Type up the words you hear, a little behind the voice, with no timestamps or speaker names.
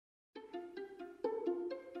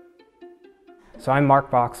So I'm Mark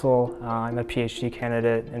Boxell. I'm a PhD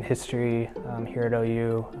candidate in history here at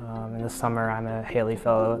OU. In the summer, I'm a Haley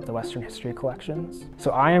Fellow at the Western History Collections. So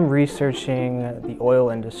I am researching the oil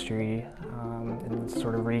industry in the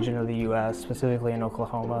sort of region of the U.S., specifically in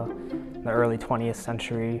Oklahoma, in the early 20th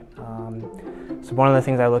century. So one of the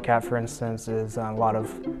things I look at, for instance, is a lot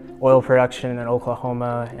of oil production in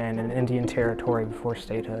Oklahoma and in Indian Territory before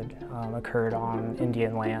statehood occurred on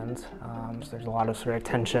Indian land. So there's a lot of sort of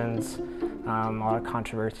tensions, a lot of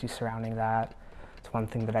controversy surrounding that. It's one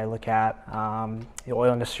thing that I look at. The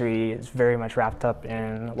oil industry is very much wrapped up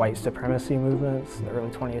in white supremacy movements in the early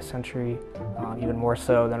 20th century, even more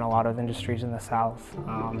so than a lot of industries in the South.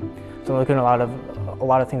 So I'm looking at a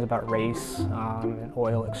lot of things about race and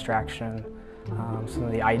oil extraction, some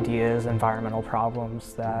of the ideas, environmental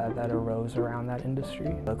problems that arose around that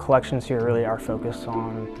industry. The collections here really are focused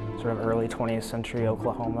on sort of early 20th century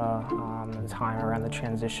Oklahoma, the time around the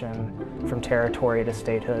transition from territory to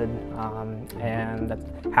statehood, and that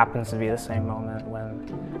happens to be the same moment when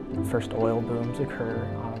the first oil booms occur.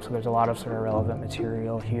 So there's a lot of sort of relevant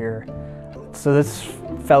material here. So this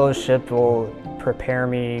fellowship will prepare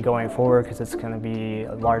me going forward because it's going to be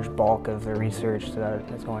a large bulk of the research that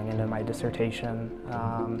is going into my dissertation.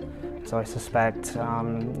 So I suspect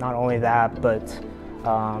not only that, but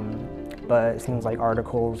things like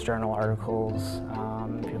articles, journal articles,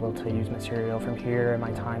 be able to use material from here and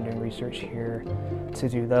my time doing research here to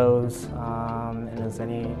do those. And as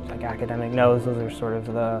any academic knows, those are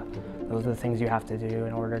the things you have to do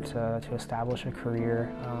in order to establish a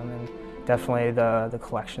career. And definitely the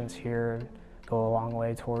collections here go a long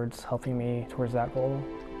way towards helping me towards that goal.